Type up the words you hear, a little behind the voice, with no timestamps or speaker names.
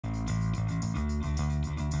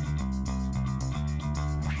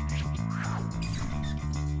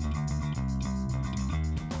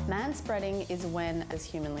Manspreading is when it's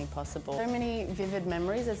humanly possible. So many vivid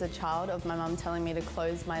memories as a child of my mum telling me to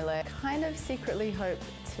close my leg. Kind of secretly hope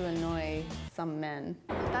to annoy some men.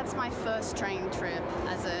 That's my first train trip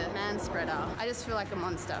as a manspreader. I just feel like a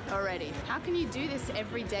monster already. How can you do this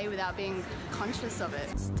every day without being conscious of it?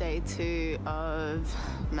 It's day 2 of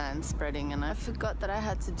manspreading and I forgot that I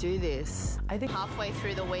had to do this. I think halfway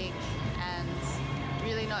through the week and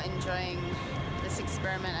really not enjoying this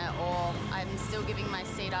experiment at all. I'm still giving my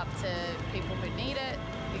seat up to people who need it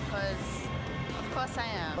because of course I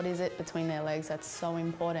am. What is it between their legs that's so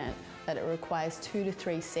important that it requires 2 to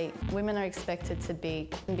 3 seats? Women are expected to be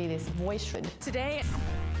this voice. Today,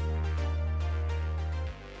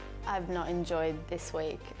 I've not enjoyed this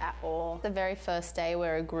week at all. The very first day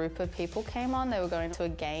where a group of people came on, they were going to a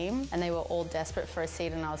game and they were all desperate for a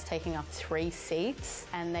seat and I was taking up 3 seats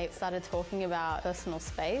and they started talking about personal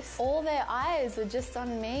space. All their eyes were just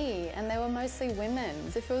on me and they were mostly women.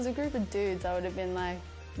 If it was a group of dudes, I would have been like,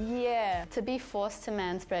 yeah. To be forced to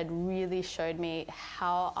manspread really showed me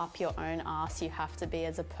how up your own ass you have to be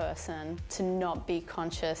as a person to not be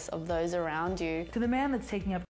conscious of those around you. To the man that's taking up